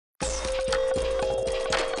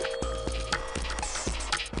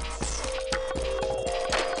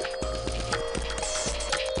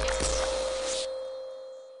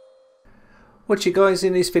Watch you guys,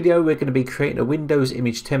 in this video we're going to be creating a Windows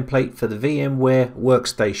image template for the VMware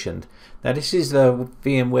Workstation. Now this is the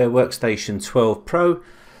VMware Workstation 12 Pro,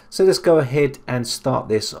 so let's go ahead and start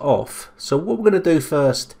this off. So what we're going to do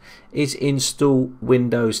first is install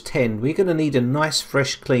Windows 10. We're going to need a nice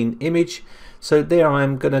fresh clean image, so there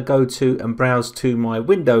I'm going to go to and browse to my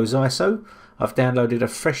Windows ISO. I've downloaded a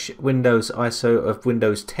fresh Windows ISO of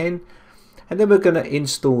Windows 10, and then we're going to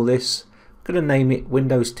install this. I'm going to name it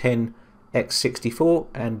Windows 10 x64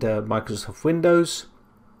 and Microsoft Windows.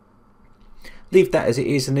 Leave that as it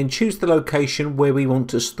is, and then choose the location where we want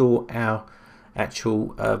to store our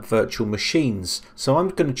actual virtual machines. So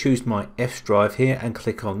I'm going to choose my F drive here and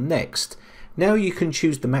click on next. Now you can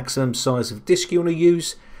choose the maximum size of disk you want to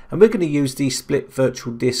use, and we're going to use the split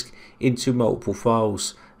virtual disk into multiple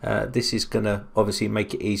files. This is going to obviously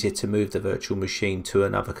make it easier to move the virtual machine to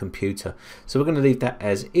another computer. So we're going to leave that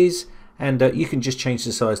as is, and you can just change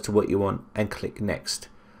the size to what you want and click next.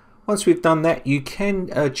 Once we've done that, you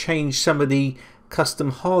can change some of the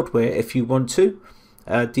custom hardware if you want to,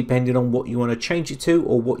 depending on what you want to change it to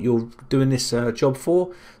or what you're doing this job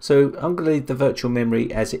for. So I'm going to leave the virtual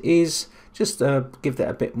memory as it is, just give that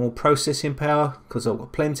a bit more processing power because I've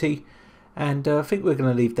got plenty, and I think we're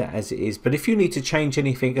going to leave that as it is. But if you need to change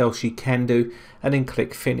anything else, you can do, and then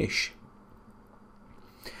click finish.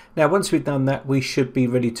 Now once we've done that, we should be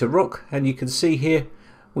ready to rock, and you can see here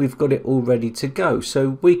we've got it all ready to go.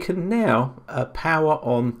 So we can now power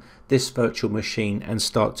on this virtual machine and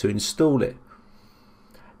start to install it.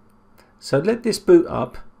 So let this boot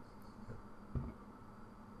up.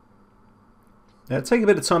 Now it'll take a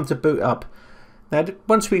bit of time to boot up. Now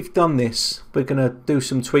once we've done this, we're going to do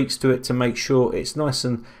some tweaks to it to make sure it's nice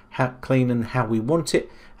and clean and how we want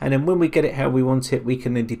it, and then when we get it how we want it, we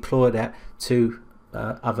can then deploy that to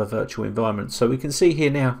other virtual environments. So we can see here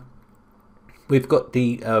now we've got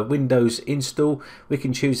the Windows install. We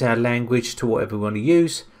can choose our language to whatever we want to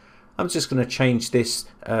use. I'm just going to change this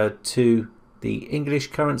to the English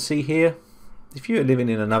currency here. If you're living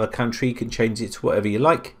in another country, you can change it to whatever you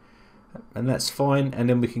like, and that's fine, and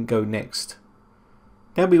then we can go next.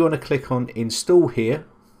 Now we want to click on install here,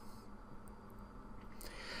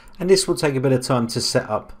 and this will take a bit of time to set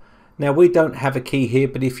up. Now we don't have a key here,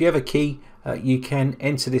 but if you have a key, you can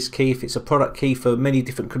enter this key. If it's a product key for many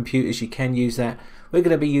different computers, you can use that. We're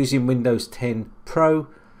going to be using Windows 10 Pro,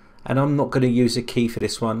 and I'm not going to use a key for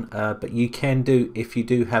this one, but you can do if you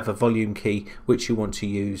do have a volume key which you want to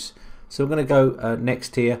use. So we're going to go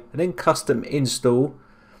next here, and then custom install,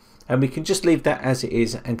 and we can just leave that as it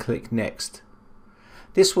is and click next.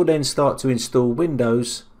 This will then start to install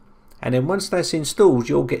Windows, and then once that's installed,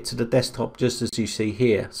 you'll get to the desktop just as you see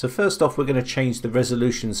here. So first off, we're going to change the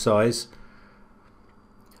resolution size.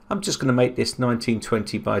 I'm just going to make this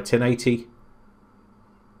 1920 by 1080,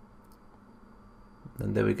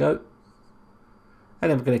 and there we go.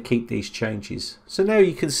 And then we're going to keep these changes. So now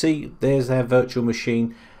you can see there's our virtual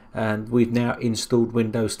machine, and we've now installed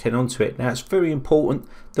Windows 10 onto it. Now it's very important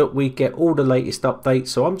that we get all the latest updates,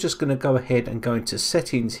 so I'm just going to go ahead and go into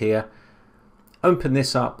settings here, open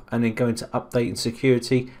this up, and then go into update and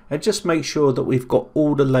security, and just make sure that we've got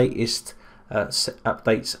all the latest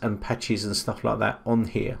updates and patches and stuff like that on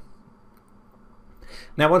here.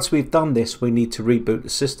 Now once we've done this, we need to reboot the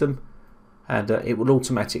system, and it will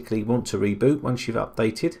automatically want to reboot once you've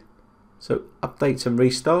updated. So update and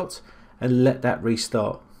restart, and let that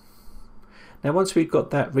restart. Now once we've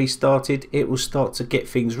got that restarted, it will start to get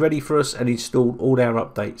things ready for us and install all our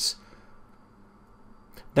updates.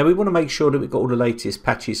 Now we want to make sure that we've got all the latest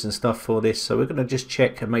patches and stuff for this, so we're going to just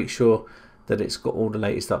check and make sure that it's got all the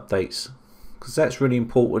latest updates, because that's really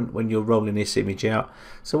important when you're rolling this image out.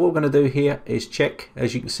 So what we're going to do here is check.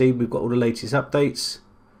 As you can see, we've got all the latest updates.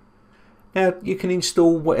 Now you can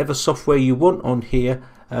install whatever software you want on here,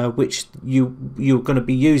 which you're going to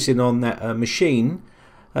be using on that machine.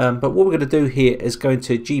 But what we're going to do here is go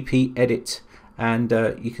into GP edit, and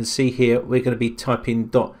you can see here we're going to be typing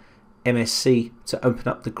 .msc to open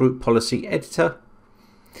up the group policy editor,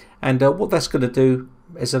 and what that's going to do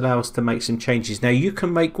is allow us to make some changes. Now you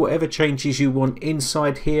can make whatever changes you want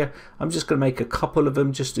inside here. I'm just going to make a couple of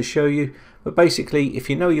them just to show you, but basically if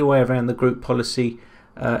you know your way around the group policy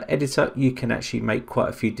editor, you can actually make quite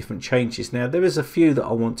a few different changes. Now there is a few that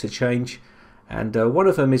I want to change, and one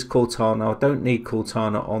of them is Cortana. I don't need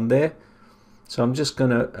Cortana on there, so I'm just going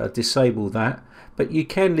to disable that, but you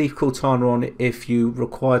can leave Cortana on if you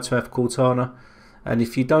require to have Cortana. And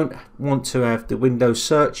if you don't want to have the Windows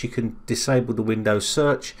search, you can disable the Windows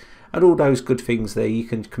search, and all those good things there. You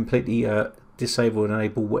can completely disable and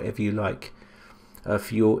enable whatever you like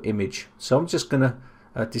for your image. So I'm just going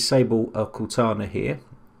to disable Cortana here,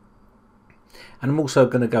 And I'm also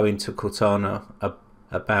going to go into Cortana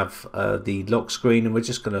above the lock screen, and we're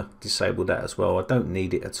just going to disable that as well. I don't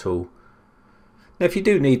need it at all. Now if you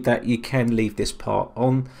do need that, you can leave this part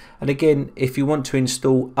on, and again, if you want to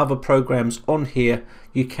install other programs on here,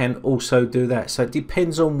 you can also do that. So it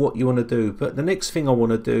depends on what you want to do, but the next thing I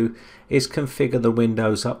want to do is configure the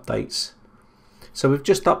Windows updates. So we've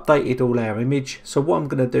just updated all our image, so what I'm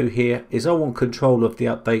going to do here is I want control of the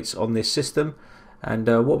updates on this system, and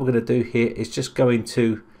what we're going to do here is just go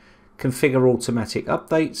into configure automatic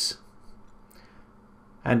updates,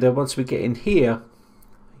 and once we get in here,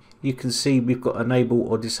 you can see we've got enable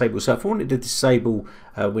or disable. So if I wanted to disable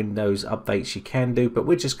Windows updates, you can do, but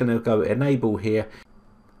we're just going to go enable here,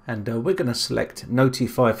 and we're going to select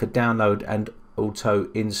notify for download and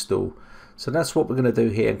auto install. So that's what we're going to do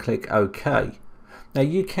here, and click OK. Now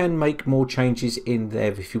you can make more changes in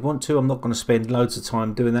there if you want to. I'm not going to spend loads of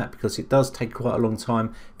time doing that because it does take quite a long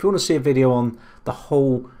time. If you want to see a video on the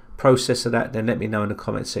whole process of that, then let me know in the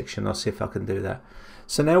comment section. I'll see if I can do that.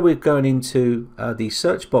 So now we're going into the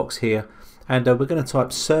search box here, and we're going to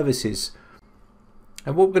type services,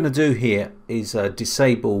 and what we're going to do here is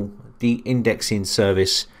disable the indexing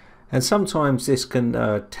service, and sometimes this can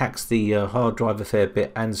tax the hard drive a fair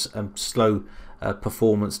bit and slow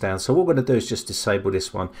performance down. So what we're going to do is just disable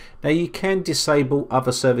this one. Now you can disable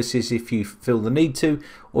other services if you feel the need to,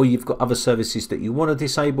 or you've got other services that you want to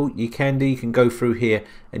disable, you can do. You can go through here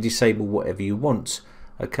and disable whatever you want.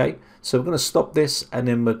 Okay, so we're going to stop this, and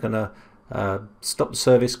then we're going to stop the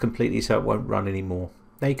service completely so it won't run anymore.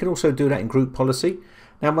 Now you can also do that in group policy.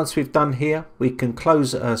 Now once we've done here, we can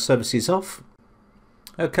close services off.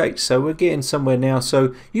 Okay, so we're getting somewhere now.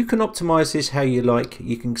 So you can optimize this how you like.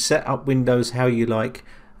 You can set up Windows how you like,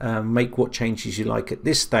 make what changes you like at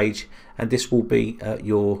this stage, and this will be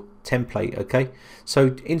your template. Okay,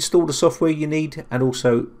 so install the software you need, and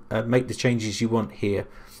also make the changes you want here.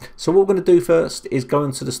 So what we're going to do first is go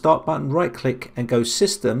into the start button, right click and go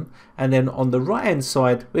system, and then on the right hand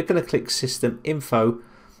side we're going to click system info,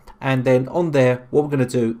 and then on there what we're going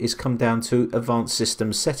to do is come down to advanced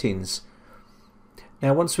system settings.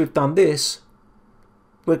 Now once we've done this,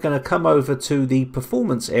 we're going to come over to the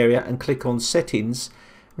performance area and click on settings.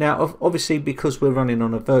 Now obviously because we're running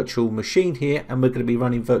on a virtual machine here, and we're going to be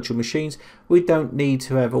running virtual machines, we don't need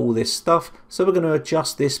to have all this stuff, so we're going to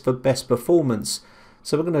adjust this for best performance.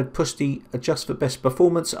 So we're going to push the adjust for best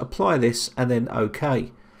performance, apply this, and then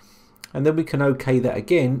OK. And then we can OK that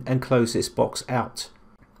again and close this box out.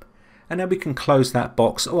 And now we can close that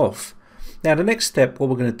box off. Now the next step, what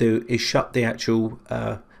we're going to do is shut the actual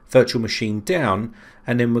virtual machine down,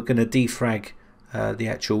 and then we're going to defrag the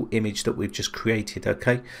actual image that we've just created.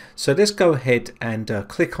 Okay, so let's go ahead and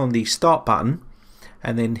click on the start button,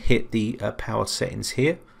 and then hit the power settings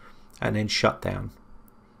here, and then shut down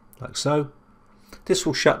like so. This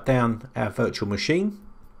will shut down our virtual machine,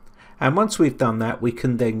 and once we've done that, we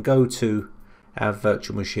can then go to our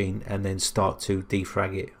virtual machine and then start to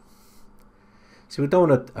defrag it. So we don't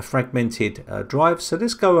want a fragmented drive, so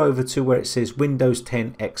let's go over to where it says Windows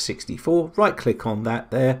 10 x64, right click on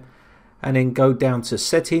that there, and then go down to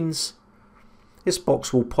settings. This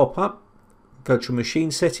box will pop up, virtual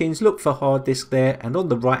machine settings, look for hard disk there, and on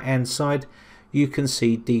the right hand side you can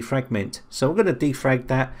see defragment. So I'm going to defrag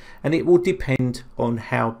that, and it will depend on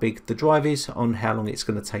how big the drive is, on how long it's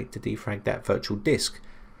going to take to defrag that virtual disk.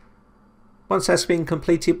 Once that's been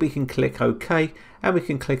completed, we can click OK, and we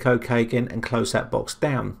can click OK again and close that box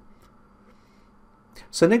down.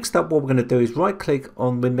 So next up, what we're going to do is right click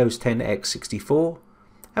on Windows 10 x64,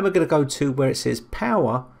 and we're going to go to where it says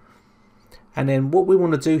power, and then what we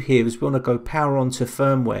want to do here is we want to go power on to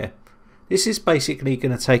firmware. This is basically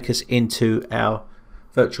going to take us into our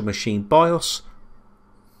virtual machine BIOS,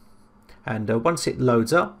 and once it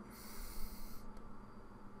loads up,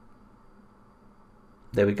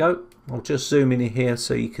 there we go. I'll just zoom in here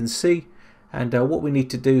so you can see, and what we need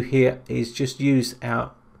to do here is just use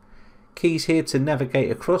our keys here to navigate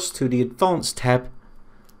across to the advanced tab,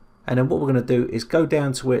 and then what we're going to do is go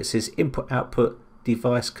down to where it says input output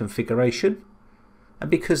device configuration. And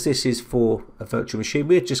because this is for a virtual machine,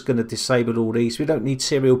 we're just going to disable all these. We don't need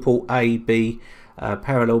serial port A, B,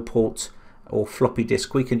 parallel port or floppy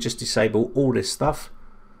disk. We can just disable all this stuff.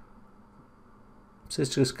 So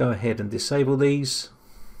let's just go ahead and disable these.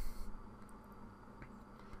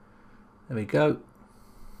 There we go.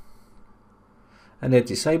 And they're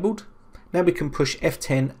disabled. Now we can push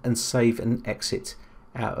F10 and save and exit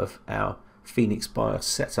out of our Phoenix BIOS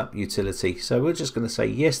setup utility. So we're just going to say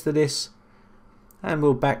yes to this, and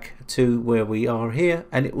we'll back to where we are here,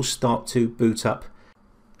 and it will start to boot up.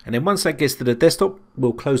 And then once that gets to the desktop,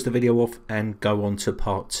 we'll close the video off and go on to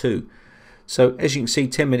part 2. So as you can see,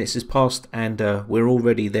 10 minutes has passed and we're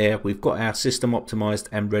already there. We've got our system optimized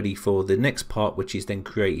and ready for the next part, which is then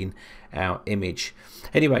creating our image.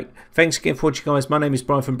 Anyway, thanks again for watching, guys. My name is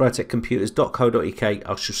Brian from briteccomputers.co.uk.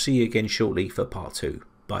 I shall see you again shortly for part 2.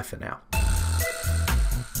 Bye for now.